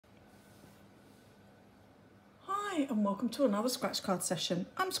Hi and welcome to another scratch card session.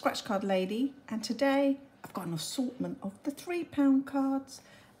 I'm Scratch Card Lady and today I've got an assortment of the £3 cards.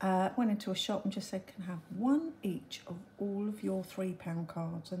 Went into a shop and just said can I have one each of all of your £3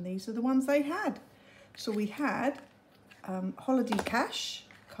 cards, and these are the ones they had. So we had Holiday Cash,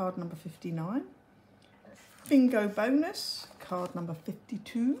 card number 59, Bingo Bonus, card number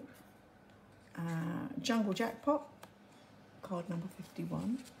 52, Jungle Jackpot, card number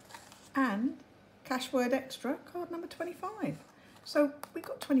 51, and Cashword Extra, card number 25. So we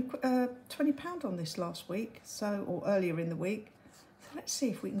got £20 on this last week, or earlier in the week. So let's see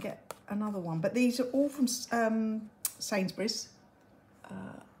if we can get another one. But these are all from Sainsbury's.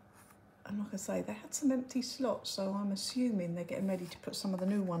 And like I say, they had some empty slots, so I'm assuming they're getting ready to put some of the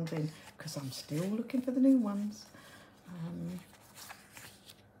new ones in, because I'm still looking for the new ones.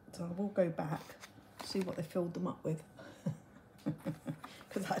 So I will go back, see what they filled them up with.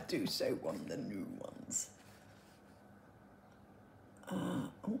 Because I do so want the new ones. Oh,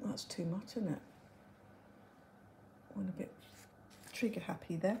 that's too much, isn't it? I'm a bit trigger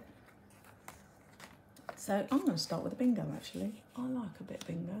happy there. So I'm going to start with a bingo, actually. I like a bit of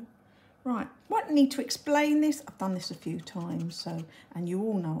bingo. Right, won't need to explain this. I've done this a few times, so, and you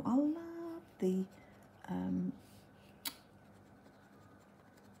all know I love the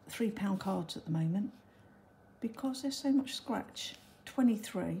 £3 cards at the moment because there's so much scratch.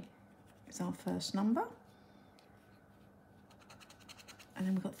 23 is our first number, and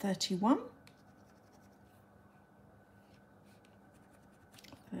then we've got 31,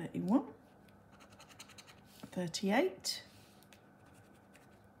 31, 38,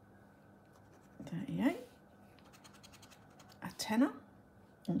 38, a tenner,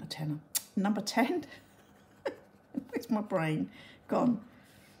 not a tenner, number 10. Where's my brain gone?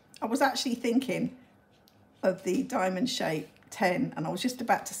 I was actually thinking of the diamond shape 10, and I was just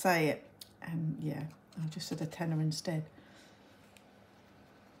about to say it, and yeah, I just said a tenner instead.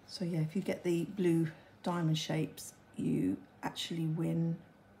 So yeah, if you get the blue diamond shapes, you actually win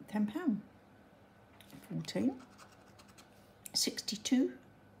 £10. 14, 62,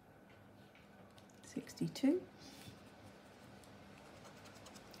 62,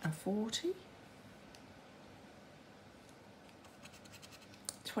 a 40,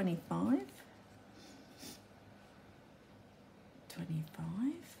 25,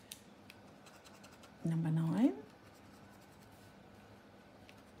 25, number 9,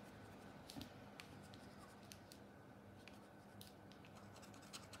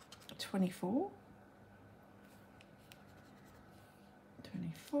 24,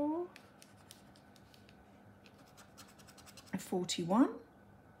 24, a 41,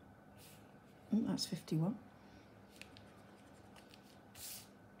 that's 51,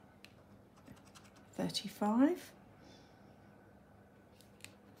 35,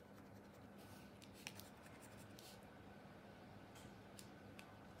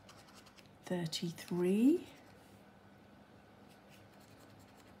 33,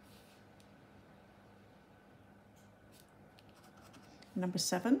 number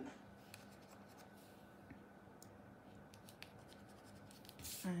 7,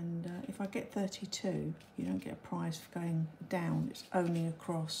 and if I get 32, you don't get a prize for going down. It's only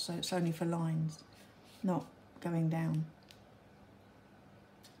across, so it's only for lines, not going down.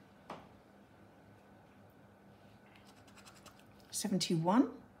 71,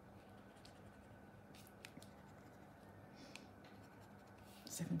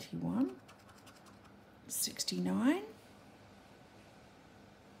 71, 69,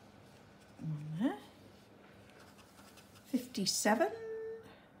 one there, 57,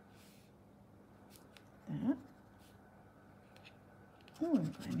 there. Oh, we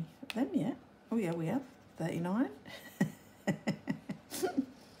haven't got any of them yet. Oh yeah, we have. 39,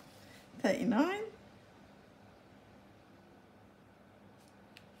 39,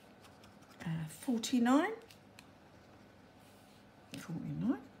 49,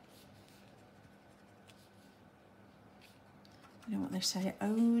 49. You know what they say, it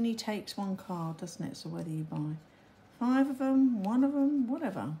only takes one card, doesn't it? So whether you buy 5 of them, 1 of them,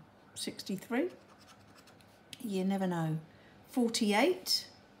 whatever. 63, you never know. 48,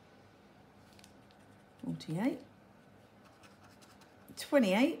 48,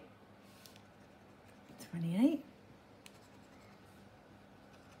 28, 28,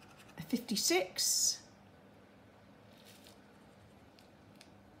 56,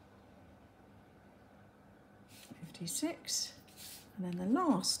 56, and then the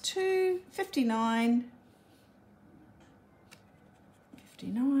last two, 59,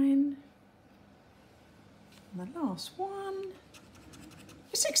 59, and the last one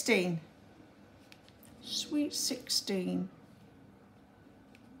is 16. Sweet 16.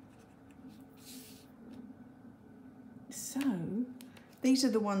 So these are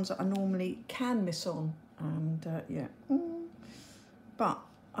the ones that I normally can miss on, and yeah. But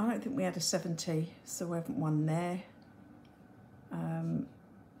I don't think we had a 70, so we haven't won there.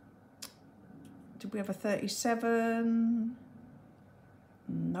 Did we have a 37?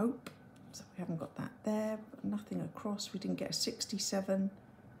 Nope. So we haven't got that there. Nothing across. We didn't get a 67.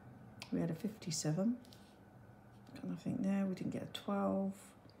 We had a 57. Got nothing there. We didn't get a 12.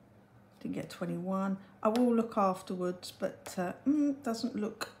 Didn't get 21. I will look afterwards, but doesn't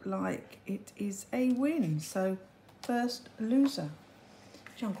look like it is a win. So first loser.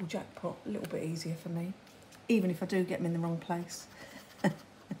 Jungle Jackpot, a little bit easier for me, even if I do get them in the wrong place.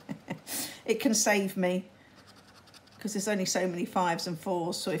 It can save me because there's only so many 5s and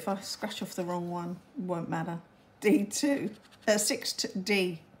 4s, so if I scratch off the wrong one, it won't matter. D2,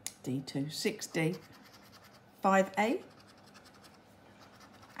 6D, D2, 6D, 5A,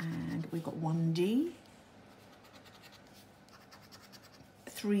 and we've got 1D,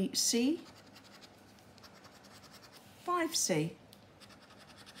 3C, 5C,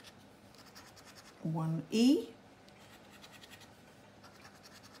 1E,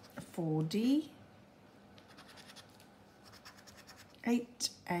 4D,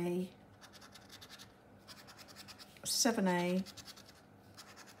 8A, 7A,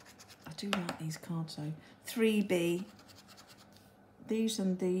 I do like these cards though, 3B, these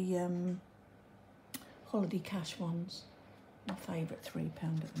and the holiday cash ones, my favourite £3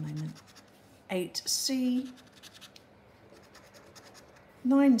 at the moment, 8C,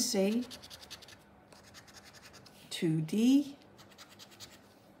 9C, 2D,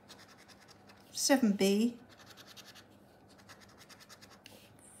 7B,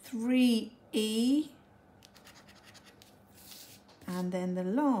 3E, and then the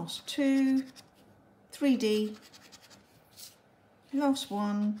last two, 3D, last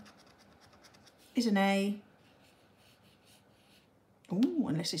one is an A. Oh,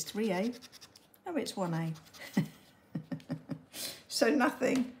 unless it's 3A. No, it's 1A. So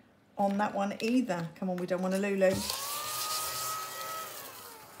nothing on that one either. Come on, we don't want a Lulu.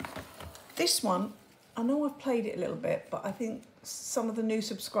 This one, I know I've played it a little bit, but I think some of the new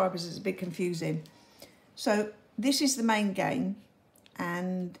subscribers is a bit confusing. So this is the main game,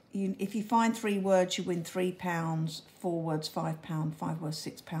 and if you find 3 words, you win £3, 4 words, £5, 5 words,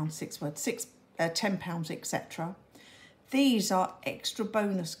 £6, 6 words, £10, etc. These are extra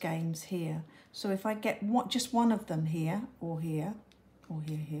bonus games here. So if I get just one of them here, or here, or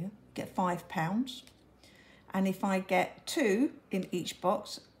here, get £5. And if I get 2 in each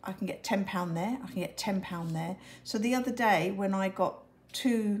box, I can get £10 there, I can get £10 there. So the other day when I got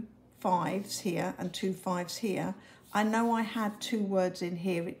 2 5s here and 2 5s here, I know I had 2 words in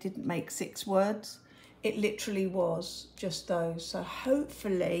here. It didn't make 6 words. It literally was just those. So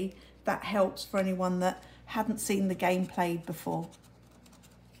hopefully that helps for anyone that hadn't seen the game played before.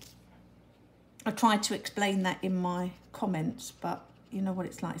 I tried to explain that in my comments, but you know what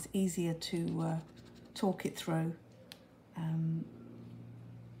it's like. It's easier to talk it through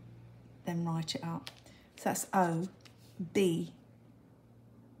then write it up. So that's O, B.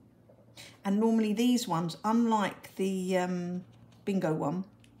 And normally these ones, unlike the bingo one,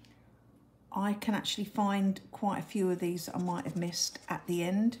 I can actually find quite a few of these that I might have missed at the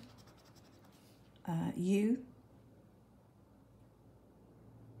end. U.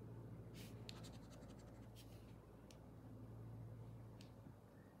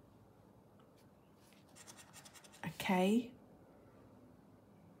 A K.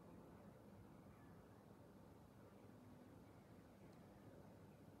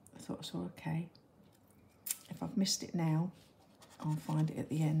 I thought I saw a K. If I've missed it now, I'll find it at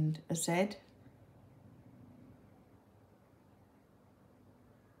the end. A Z.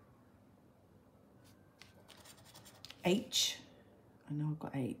 H. I know I've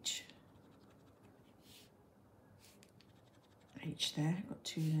got H. H there, I've got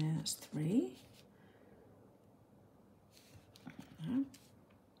 2 there, that's 3.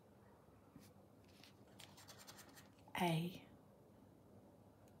 A.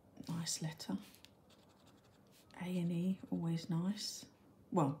 Nice letter. A and E, always nice.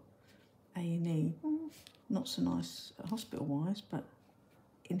 Well, A and E, not so nice hospital-wise, but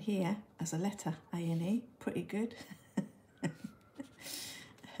in here, as a letter, A and E, pretty good.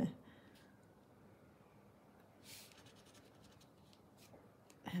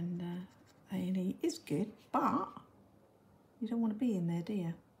 And A and E is good, but you don't want to be in there, do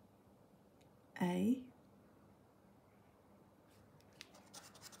you? A.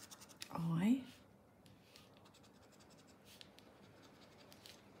 I.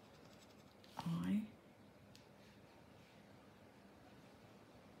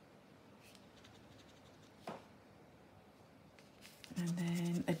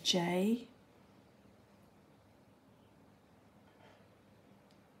 J.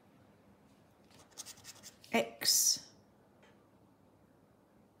 X.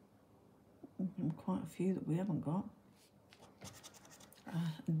 Quite a few that we haven't got.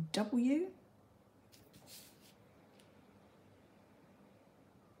 W.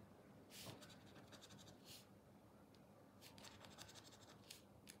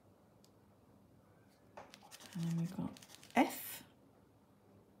 And then we've got F.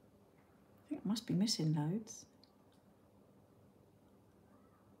 I think I must be missing loads.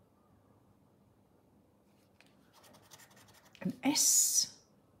 An S.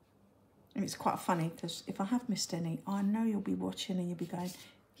 And it's quite funny because if I have missed any, I know you'll be watching and you'll be going,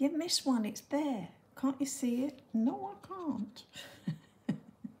 you missed one, it's there. Can't you see it? No, I can't.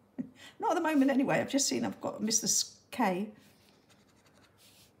 Not at the moment anyway. I've just seen I've got missed the K.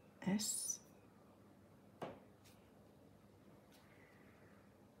 S.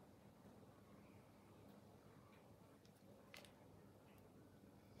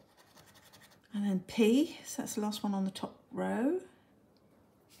 And then P, so that's the last one on the top row.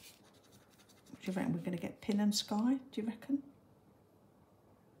 Do you reckon we're going to get Pin and Sky? Do you reckon?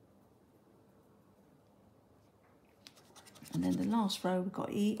 And then the last row we've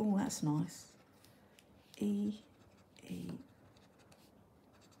got E. Oh, that's nice. E, E.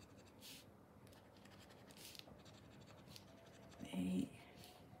 E.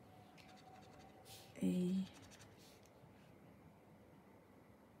 E.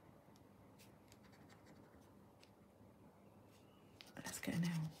 Let's get an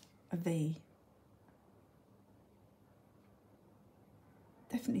L. A V.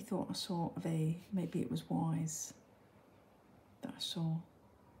 Definitely thought I saw a V. Maybe it was Y's that I saw.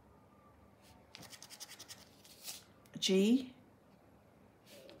 A G.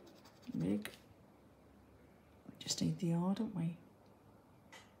 Rig. We just need the R, don't we?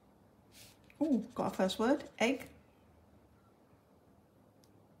 Oh, got our first word. Egg.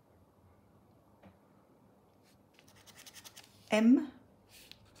 M.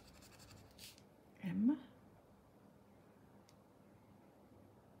 M.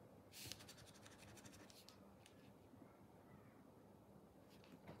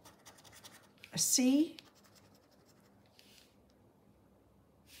 A C.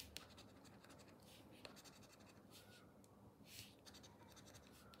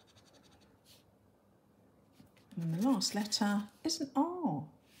 And the last letter is an R.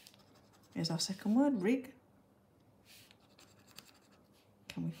 Here's our second word, rig.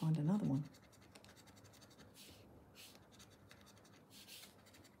 Can we find another one?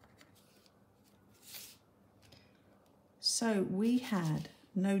 So we had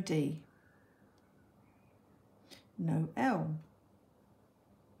no D, no L.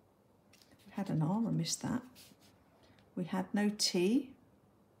 We had an R, I missed that. We had no T.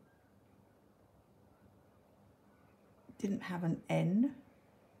 Didn't have an N.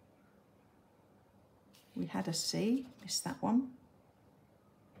 We had a C, missed that one.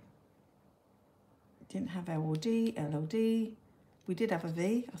 Didn't have L or D, L or D. We did have a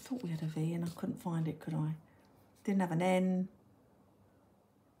V. I thought we had a V and I couldn't find it, could I? Didn't have an N.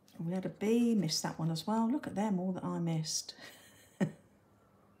 We had a B, missed that one as well. Look at them, all that I missed.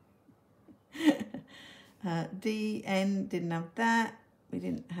 D, N, didn't have that. We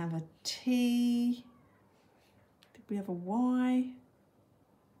didn't have a T. Did we have a Y?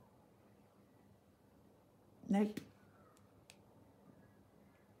 Nope.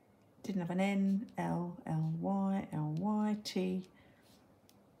 Didn't have an N, L, L, Y, T,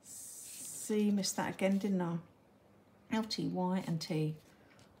 C, missed that again, didn't I? L, T, Y and T.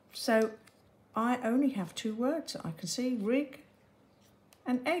 So I only have two words that I can see, rig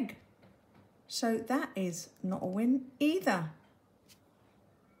and egg. So that is not a win either.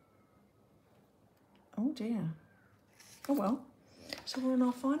 Oh dear. Oh well. So we're on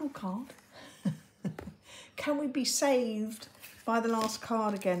our final card. Can we be saved by the last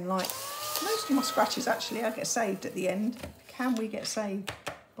card again? Like most of my scratches actually, I get saved at the end. Can we get saved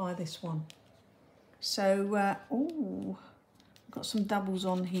by this one? So, oh, got some doubles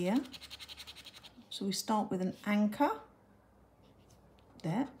on here. So we start with an anchor.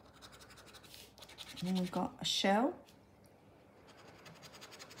 There. And then we've got a shell.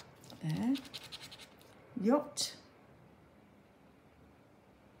 There. Yacht.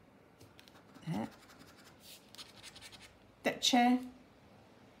 There. Deck chair.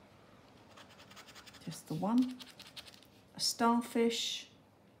 Just the one. A starfish.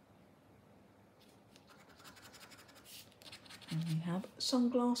 And we have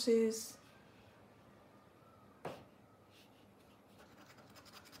sunglasses.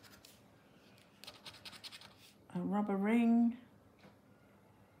 A rubber ring.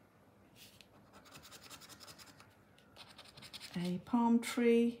 a palm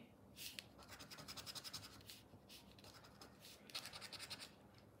tree,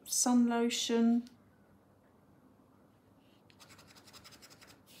 sun lotion,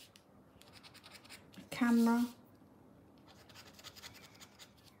 a camera.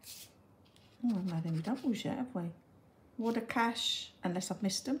 Oh, we haven't had any doubles yet, have we? Water cash, unless I've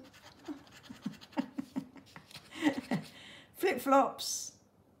missed them. Flip-flops.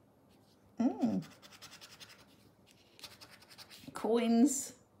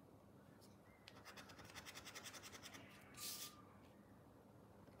 Coins.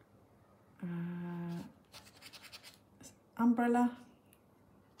 Umbrella.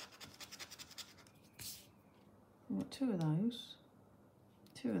 What, two of those?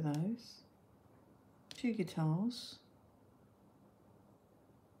 Two of those. Two guitars.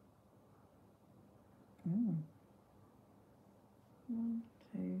 One,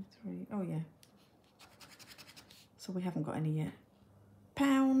 two, three. Oh yeah. So we haven't got any yet.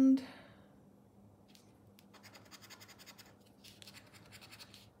 Pound.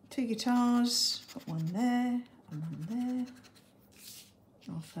 Two guitars. Got one there and one there.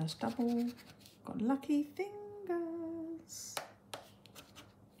 Our first double. Got lucky fingers.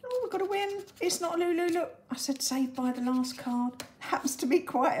 Oh, we've got a win. It's not a Lulu. Look, I said saved by the last card. Happens to be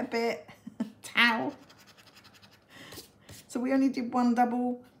quite a bit. Towel. So we only did one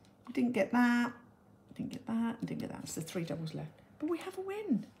double. Didn't get that. Didn't get that. Didn't get that. So there's three doubles left. But we have a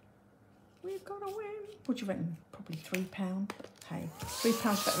win. We've got a win. What do you reckon? Probably £3. Hey,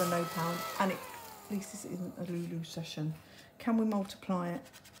 £3 better than no pound. And at least this isn't a Lulu session. Can we multiply it?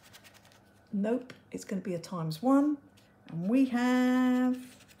 Nope. It's going to be a ×1. And we have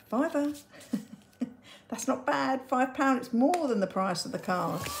 £5. That's not bad. £5. It's more than the price of the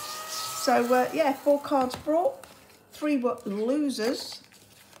card. So, yeah, 4 cards brought. 3 were losers.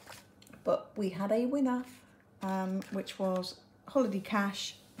 But we had a winner, which was Holiday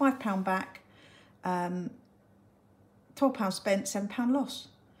Cash, £5 back, £12 spent, £7 loss.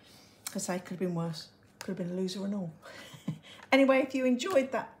 I say, could have been worse. Could have been a loser and all. Anyway, if you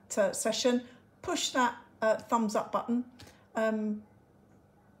enjoyed that session, push that thumbs up button.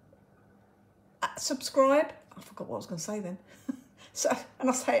 Subscribe. I forgot what I was going to say then. And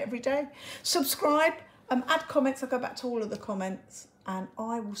I say it every day. Subscribe, add comments. I'll go back to all of the comments. And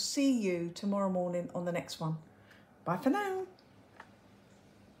I will see you tomorrow morning on the next one. Bye for now.